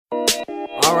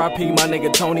R.I.P. my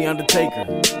nigga Tony Undertaker.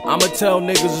 I'ma tell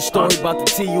niggas a story about the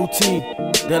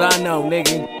TUT that I know,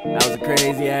 nigga. That was a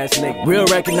crazy ass nigga. Real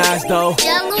recognized though.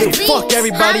 Hey, fuck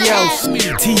everybody else.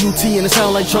 TUT and it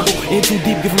sound like trouble. In too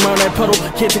deep, get from around that puddle.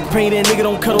 Can't take the pain, that nigga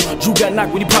don't cuddle. Drew got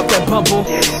knocked when he popped that bubble.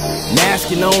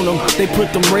 Masking on him, they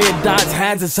put them red dots,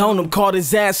 hazards on him. Caught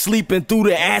his ass sleeping, threw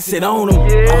the acid on him.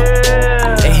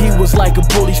 And he was like a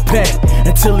bully's pet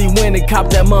until he went and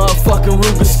copped that motherfucking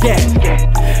Ruger scat.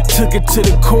 Took it to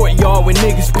the courtyard with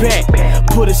niggas back.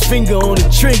 Put his finger on the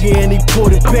trigger and he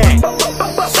pulled it back.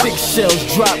 6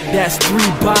 shells dropped, that's 3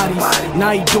 bodies.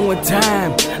 Now he doing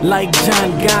time like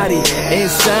John Gotti.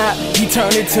 Inside, he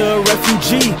turned into a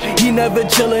refugee. He never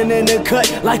chillin' in the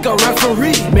cut like a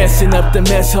referee. Messing up the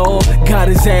mess hall, got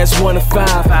his ass 1 to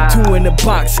 5. 2 in the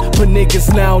box, but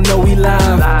niggas now know he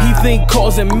live. He think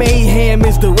causing mayhem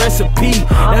is the recipe.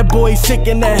 That boy sick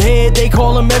in the head, they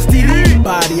call him STD.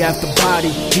 Body after body,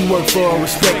 he worked for a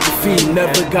respected fee.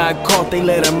 Never got caught, they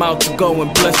let him out to go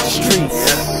and bless the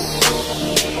streets.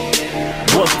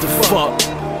 What the fuck?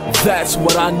 That's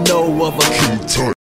what I know of a